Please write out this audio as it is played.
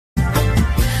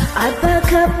I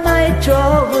pack up my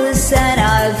troubles and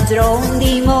I've thrown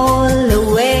them all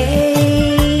away,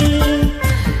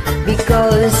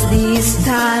 because this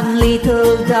time,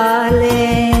 little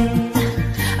darling,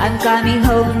 I'm coming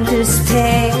home to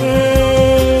stay.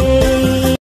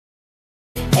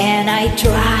 And I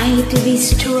try to be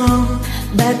strong,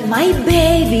 but my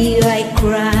baby, I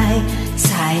cry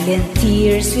silent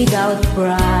tears without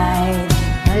pride.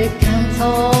 I can't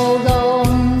hold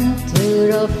on to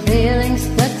the feelings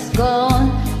that's gone.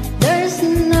 There's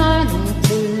nothing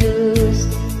to lose.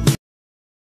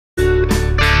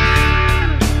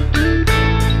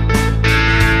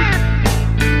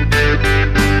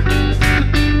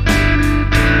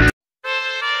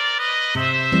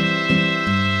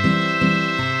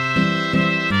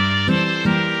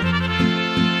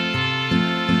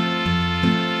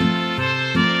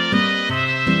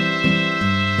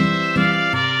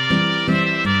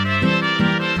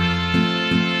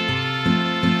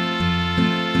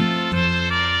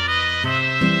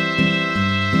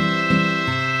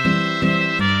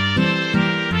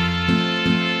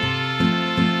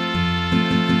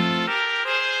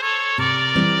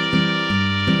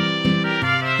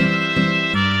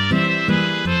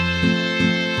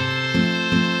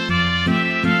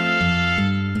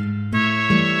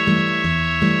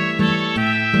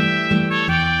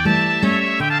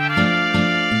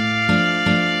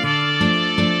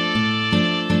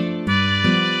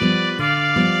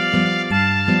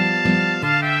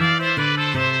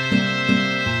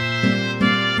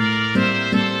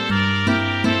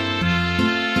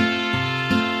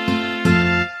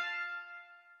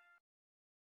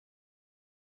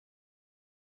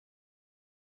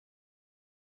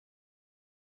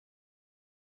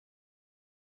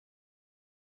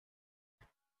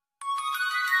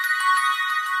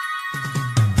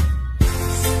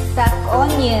 Stuck on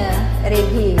you,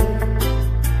 Revie.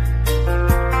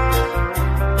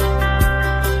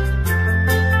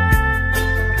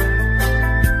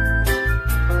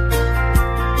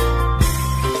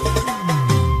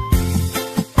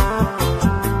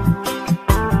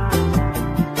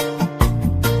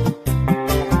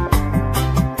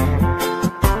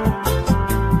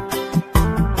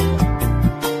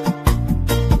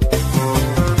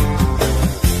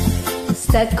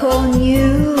 Stuck on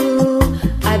you,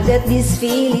 I've got this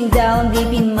feeling down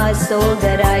deep in my soul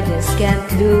that I just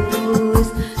can't lose.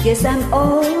 Guess I'm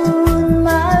on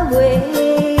my way.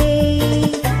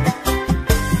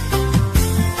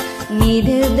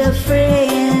 Needed a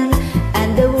friend,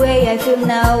 and the way I feel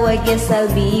now, I guess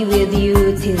I'll be with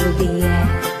you till the end.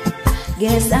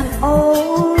 Guess I'm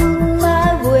on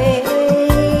my way,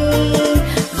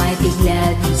 mighty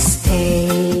glad you stay.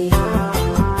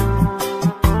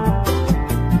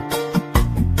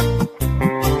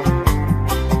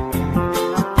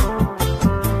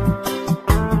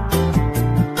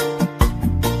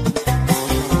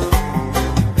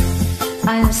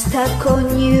 I'm stuck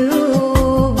on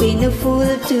you, been a fool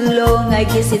too long. I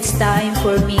guess it's time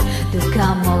for me to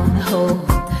come on home.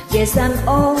 Yes, I'm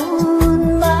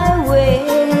on my way.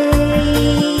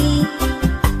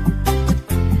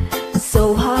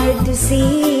 So hard to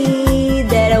see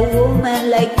that a woman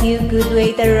like you could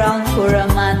wait around for a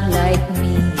man like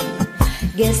me.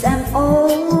 Guess I'm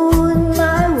on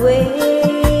my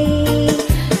way,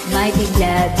 mighty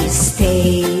glad you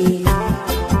stay.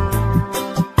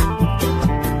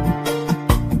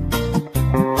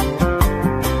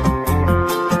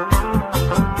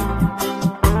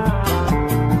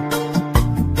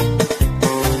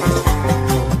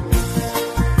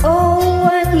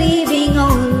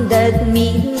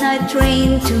 Midnight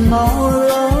train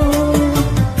tomorrow,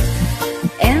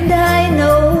 and I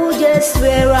know just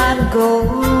where I'm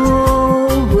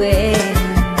going.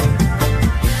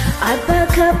 I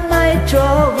pack up my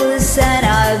troubles and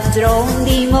I've thrown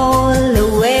them all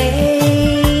away,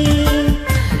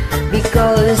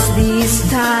 because this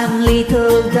time,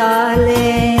 little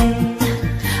darling,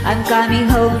 I'm coming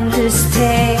home to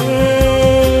stay.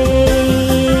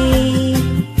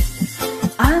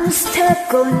 I'm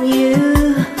stuck on you,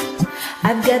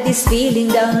 I've got this feeling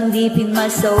down deep in my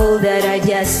soul that I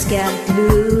just can't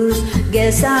lose.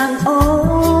 Guess I'm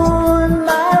on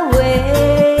my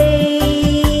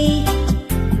way.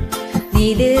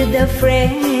 Needed a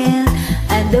friend,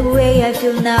 and the way I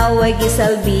feel now, I guess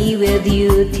I'll be with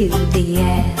you till the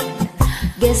end.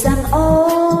 Guess I'm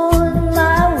on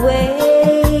my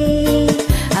way,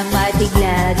 I'm mighty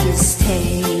glad you stay.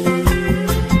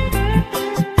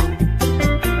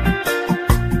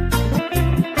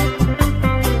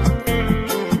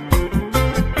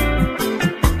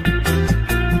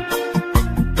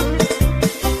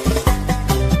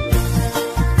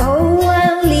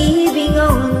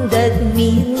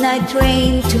 my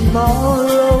train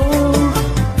tomorrow,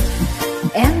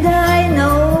 and I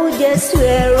know just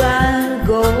where I'm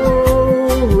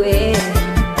going.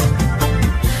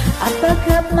 I pack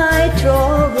up my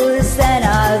troubles and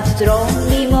I've thrown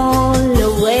them all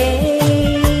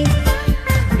away,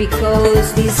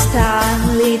 because this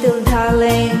time, little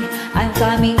darling, I'm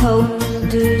coming home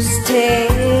to stay.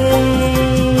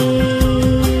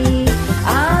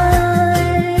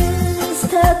 I'm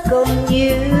stuck on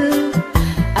you.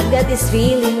 I've got this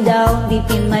feeling down deep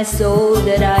in my soul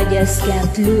that I just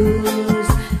can't lose.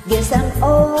 Guess I'm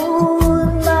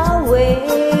on my way.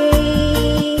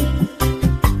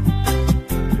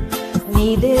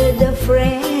 Needed a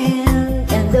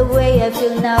friend, and the way I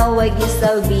feel now, I guess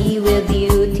I'll be with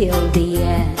you till the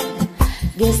end.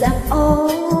 Guess I'm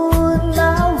on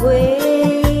my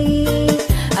way.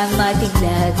 I'm mighty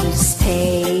glad to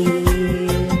stay.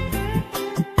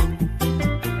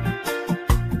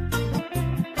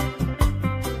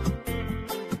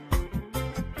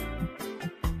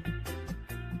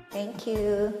 Thank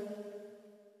you.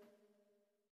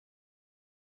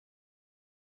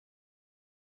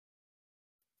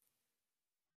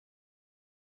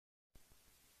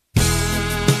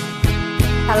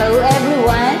 Hello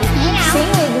everyone,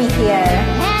 sing with me here.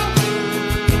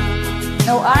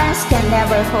 No arms can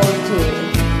never hold you.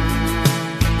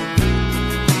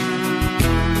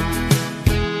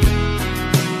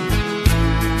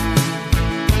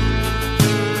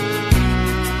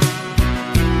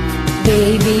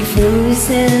 Baby,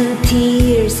 frozen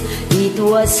tears, it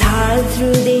was hard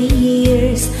through the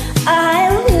years.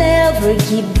 I'll never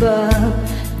give up,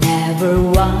 never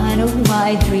one of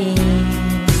my dreams.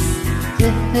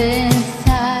 Deep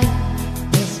inside,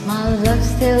 is my love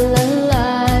still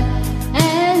alive?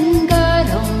 And God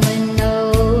only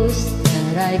knows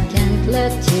that I can't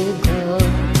let you go.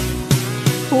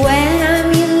 When I'm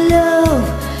in love,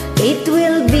 it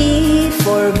will be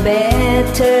for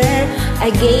better. I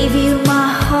gave you my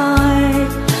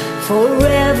heart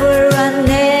forever and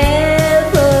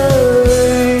ever.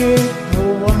 No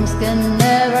arms can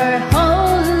never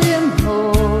hold you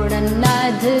more than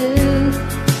I do.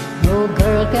 No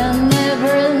girl can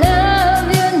never love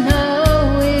you, no,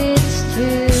 it's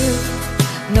true.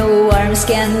 No arms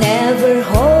can never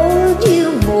hold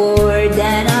you more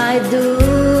than I do.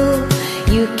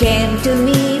 You came to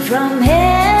me from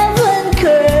heaven,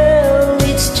 girl,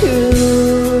 it's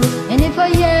true. And if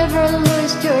I ever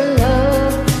lose your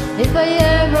love, if I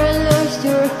ever lose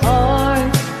your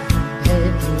heart,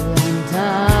 baby, I'm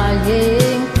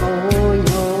dying for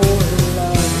your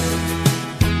love.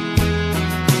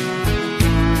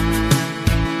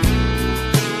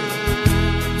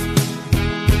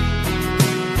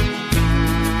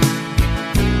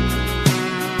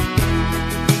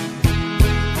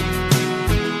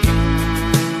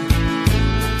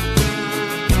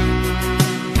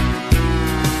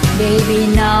 Baby,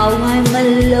 now I'm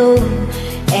alone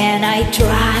and I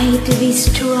try to be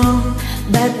strong,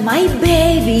 but my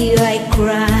baby, I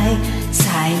cry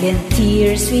silent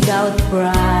tears without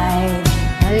pride.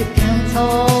 I can't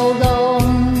hold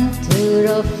on to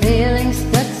the feelings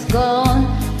that's gone.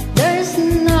 There's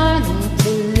nothing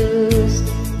to lose,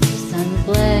 yes, I'm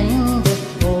playing the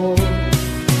fool.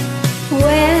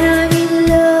 When I'm in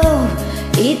love,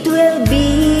 it will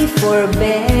be for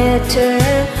better.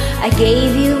 I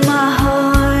gave you my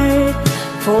heart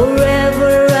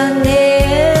forever and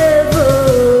ever.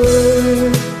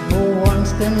 No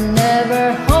arms can never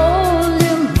hold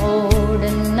you more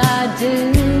than I do.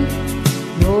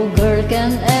 No girl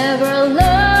can ever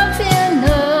love you,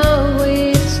 no,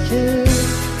 it's true.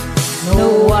 No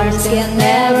arms can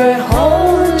never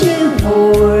hold you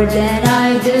more than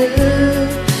I do.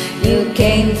 You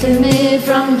came to me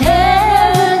from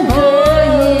heaven,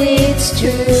 boy, it's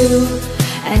true.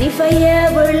 And if I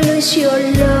ever lose your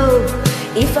love,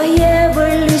 if I ever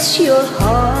lose your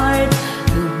heart,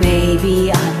 oh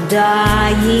baby, I'm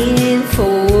dying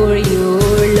for your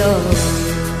love.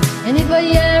 And if I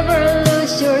ever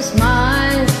lose your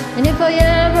smile, and if I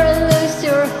ever lose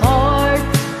your heart,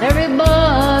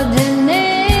 everybody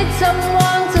needs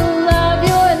someone to love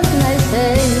you, and I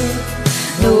say,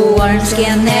 no arms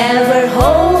can never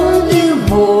hold you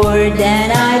more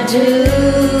than I do.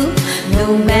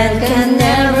 No man can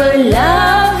never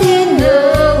love you,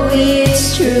 no,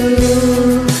 it's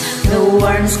true. No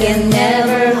arms can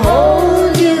never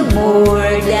hold you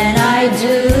more than I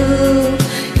do.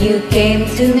 You came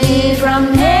to me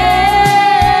from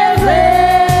heaven.